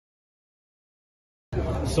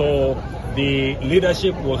So the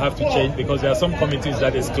leadership will have to change, because there are some committees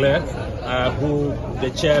that is clear who the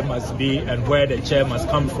chair must be and where the chair must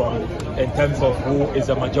come from in terms of who is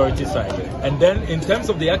a majority side. And then in terms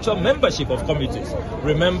of the actual membership of committees,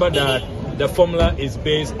 remember that the formula is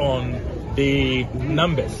based on the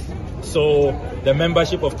numbers. So the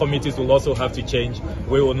membership of committees will also have to change.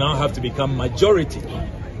 We will now have to become majority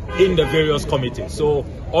in the various committees. So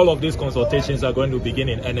all of these consultations are going to begin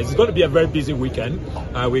in, and it's going to be a very busy weekend.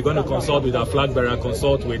 We're going to consult with our flag bearer,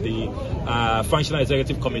 consult with the functional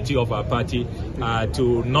executive committee of our party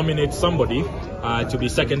to nominate somebody to be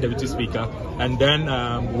second deputy speaker, and then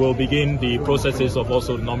we'll begin the processes of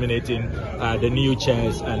also nominating the new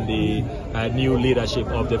chairs and the new leadership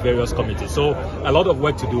of the various committees. So a lot of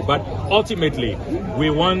work to do, but ultimately we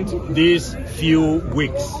want these few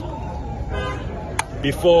weeks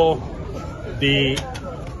before the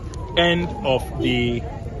end of the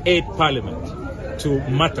 8th Parliament to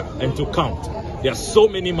matter and to count. There are so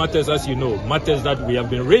many matters, as you know, matters that we have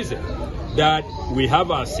been raising, that we have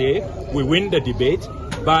our say, we win the debate,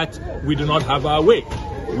 but we do not have our way.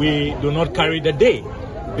 We do not carry the day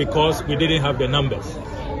because we didn't have the numbers.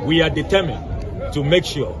 We are determined to make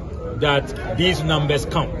sure that these numbers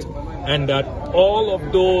count, and that all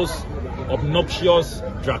of those obnoxious,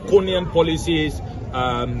 draconian policies,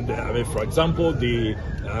 for example, the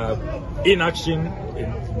inaction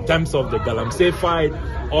in terms of the Galamsey fight,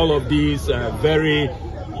 all of these very,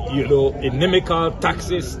 inimical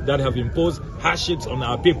taxes that have imposed hardships on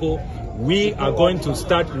our people, we are going to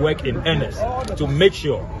start work in earnest to make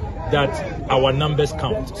sure that our numbers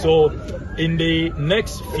count. So in the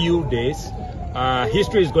next few days,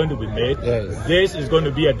 history is going to be made. Yes. This is going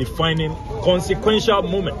to be a defining, consequential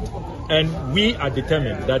moment. And we are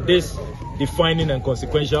determined that this defining and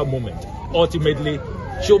consequential moment ultimately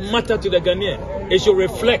should matter to the Ghanaian. It should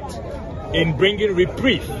reflect in bringing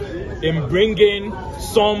reprieve, in bringing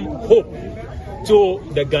some hope to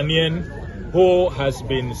the Ghanaian who has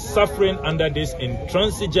been suffering under this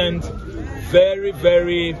intransigent, very,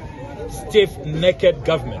 very stiff-necked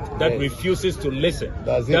government that refuses to listen,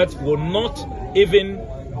 that will not even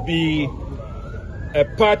be a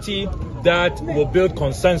party that will build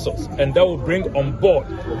consensus and that will bring on board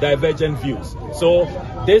divergent views. So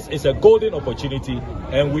this is a golden opportunity,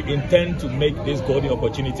 and we intend to make this golden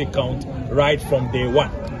opportunity count right from day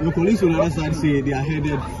one. The police on the other side say they are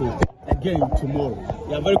headed for a game tomorrow.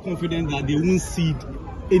 They are very confident that they won't cede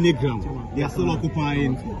any ground. They are still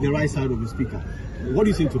occupying the right side of the speaker. What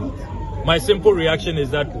do you say to that? My simple reaction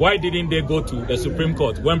is that why didn't they go to the Supreme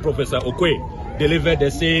Court when Professor Oquaye delivered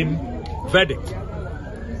the same verdict?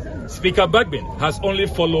 Speaker Bagbin has only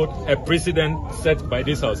followed a precedent set by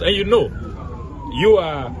this House. And you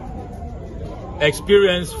are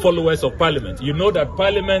experienced followers of Parliament. You know that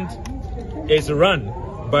Parliament is run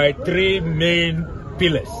by 3 main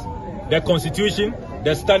pillars: the Constitution,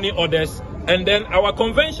 the standing orders, and then our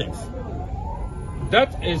conventions.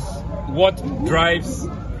 That is what drives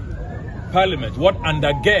Parliament, what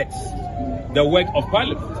undergirds the work of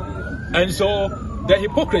Parliament. And so the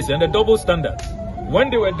hypocrisy and the double standards, when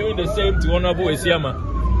they were doing the same to Honorable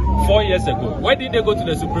Esiama 4 years ago, why did they go to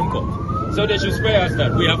the Supreme Court? So they should spare us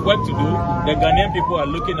that. We have work to do. The Ghanaian people are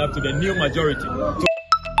looking up to the new majority.